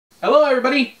Hello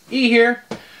everybody, E here,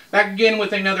 back again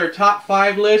with another top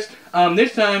 5 list.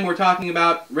 This time we're talking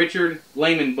about Richard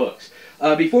Laymon books.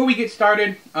 Before we get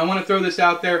started, I want to throw this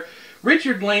out there.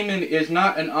 Richard Laymon is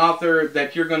not an author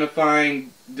that you're going to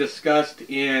find discussed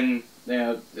in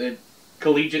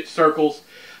collegiate circles.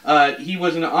 He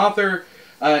was an author,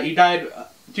 he died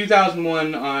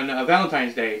 2001 on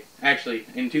Valentine's Day, actually,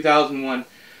 in 2001.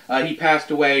 He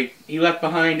passed away. He left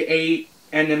behind an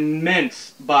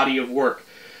immense body of work.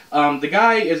 The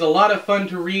guy is a lot of fun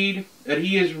to read, but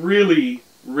he is really,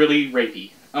 really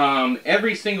rapey.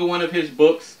 Every single one of his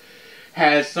books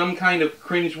has some kind of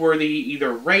cringeworthy,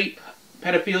 either rape,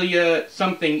 pedophilia,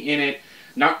 something in it,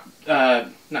 not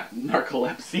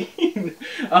narcolepsy,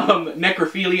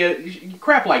 necrophilia,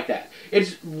 crap like that.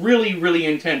 It's really, really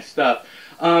intense stuff.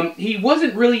 He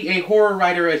wasn't really a horror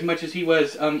writer as much as he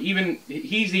was, he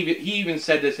even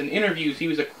said this in interviews, he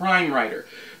was a crime writer.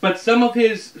 But some of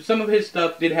his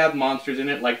stuff did have monsters in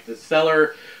it, like The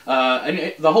Cellar,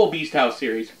 and the whole Beast House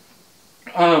series.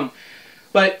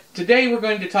 But today we're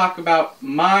going to talk about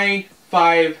my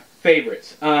 5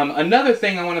 favorites. Another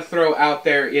thing I want to throw out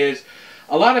there is,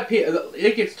 a lot of people,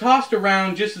 it gets tossed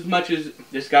around just as much as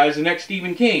this guy's the next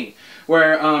Stephen King,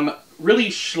 where really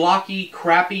schlocky,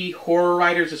 crappy horror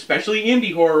writers, especially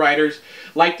indie horror writers,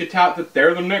 like to tout that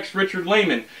they're the next Richard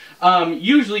Laymon.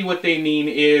 Usually what they mean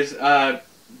is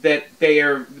that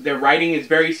their writing is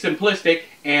very simplistic,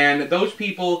 and those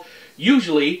people,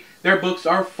 usually, their books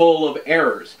are full of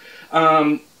errors.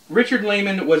 Richard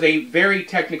Laymon was a very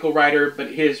technical writer,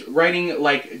 but his writing,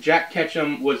 like Jack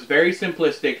Ketchum, was very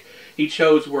simplistic. He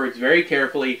chose words very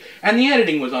carefully, and the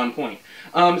editing was on point.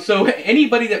 So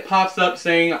anybody that pops up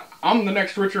saying, I'm the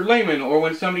next Richard Laymon, or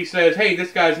when somebody says, hey,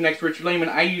 this guy's the next Richard Laymon,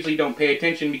 I usually don't pay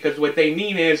attention, because what they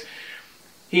mean is,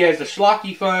 he has the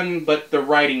schlocky fun, but the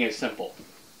writing is simple.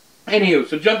 Anywho,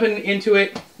 so jumping into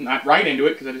it, not right into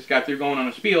it, because I just got through going on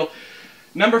a spiel.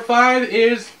 Number 5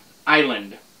 is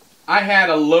Island. I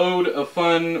had a load of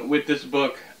fun with this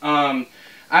book.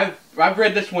 I've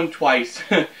read this one twice.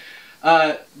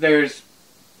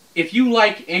 If you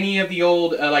like any of the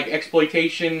old like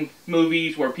exploitation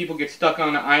movies where people get stuck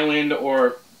on an island,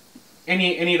 or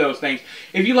any of those things,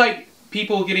 if you like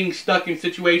people getting stuck in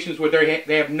situations where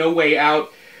they have no way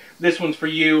out, this one's for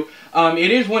you.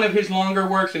 It is one of his longer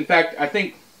works. In fact, I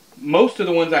think most of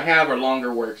the ones I have are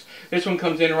longer works. This one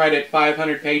comes in right at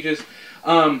 500 pages.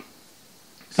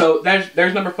 So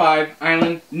there's number 5,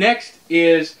 Island. Next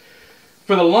is,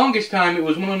 for the longest time, it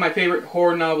was one of my favorite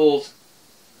horror novels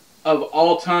of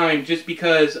all time, just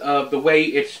because of the way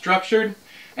it's structured,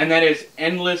 and that is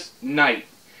Endless Night.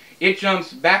 It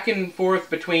jumps back and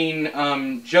forth between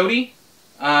Jody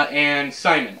and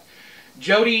Simon.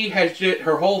 Jody has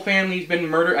her whole family's been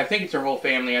murdered. I think it's her whole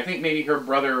family. I think maybe her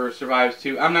brother survives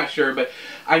too. I'm not sure, but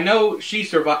I know she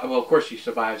survives. Well, of course she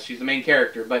survives. She's the main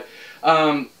character. But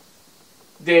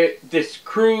this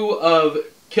crew of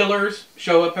killers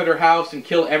show up at her house and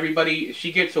kill everybody.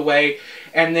 She gets away,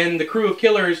 and then the crew of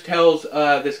killers tells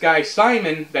this guy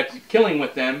Simon that's killing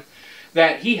with them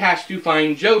that he has to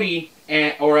find Jody,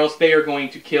 or else they are going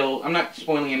to kill. I'm not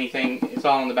spoiling anything. It's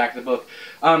all in the back of the book.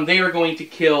 They are going to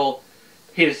kill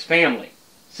his family.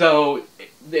 So,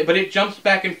 but it jumps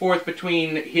back and forth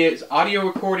between his audio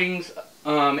recordings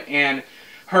and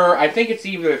her. I think it's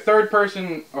either third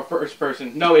person or first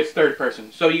person. No, it's third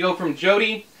person. So you go from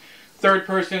Jody, third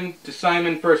person, to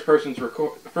Simon, first person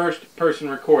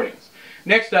recordings.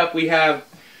 Next up, we have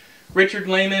Richard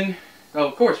Laymon. Oh,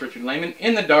 of course, Richard Laymon.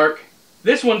 In the Dark.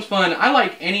 This one's fun. I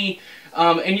like any,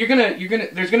 and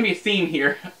there's gonna be a theme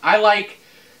here. I like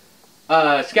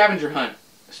scavenger hunt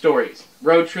stories.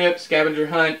 Road trip, scavenger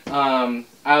hunt,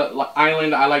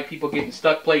 island. I like people getting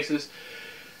stuck places.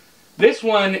 This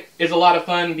one is a lot of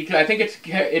fun because I think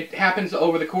it happens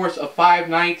over the course of 5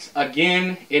 nights.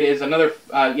 Again, it is another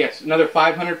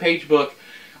 500-page book.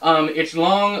 It's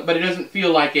long, but it doesn't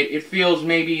feel like it. It feels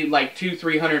maybe like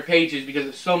 200-300 pages because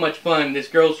it's so much fun. This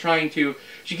girl's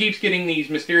she keeps getting these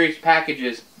mysterious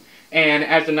packages, and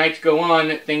as the nights go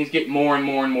on, things get more and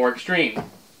more and more extreme.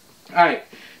 Alright,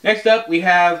 next up we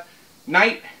have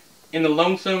Night in the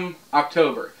Lonesome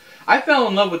October. I fell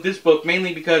in love with this book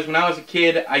mainly because when I was a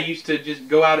kid, I used to just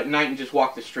go out at night and just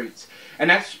walk the streets. And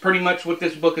that's pretty much what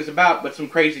this book is about, but some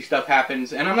crazy stuff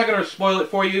happens. And I'm not going to spoil it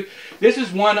for you. This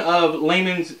is one of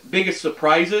Laymon's biggest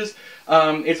surprises.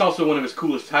 It's also one of his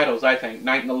coolest titles, I think,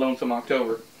 Night in the Lonesome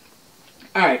October.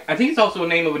 Alright, I think it's also a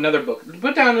name of another book.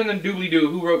 Put down in the doobly-doo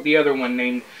who wrote the other one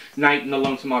named Night in the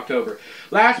Lonesome October.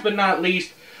 Last but not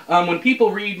least, when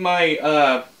people read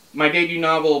my my debut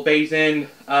novel, Bay's End,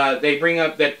 they bring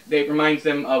up that it reminds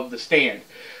them of The Stand.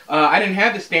 I didn't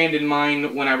have The Stand in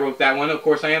mind when I wrote that one. Of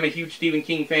course, I am a huge Stephen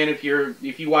King fan. If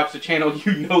you watch the channel,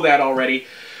 you know that already.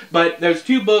 But there's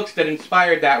 2 books that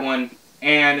inspired that one,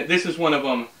 and this is one of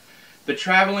them. The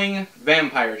Traveling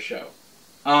Vampire Show.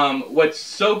 What's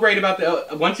so great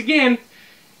about once again,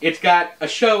 it's got a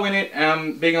show in it.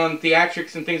 I'm big on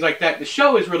theatrics and things like that. The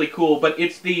show is really cool, but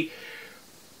it's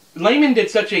Laymon did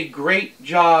such a great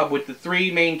job with the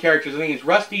 3 main characters. I think it's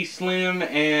Rusty, Slim,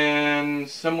 and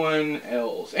someone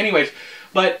else. Anyways,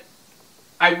 but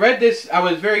I read this. I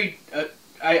was very...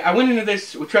 I went into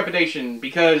this with trepidation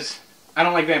because I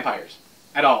don't like vampires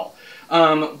at all.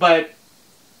 But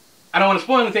I don't want to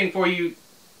spoil anything for you,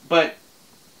 but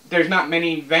there's not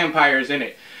many vampires in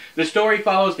it. The story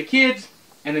follows the kids,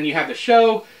 and then you have the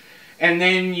show, and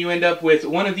then you end up with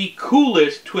one of the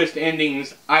coolest twist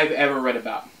endings I've ever read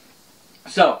about.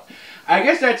 So, I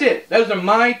guess that's it. Those are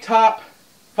my top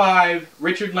 5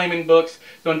 Richard Laymon books.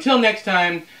 So until next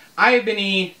time, I have been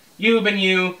E, you have been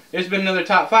you. There's been another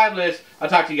top 5 list. I'll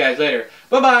talk to you guys later.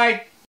 Bye-bye!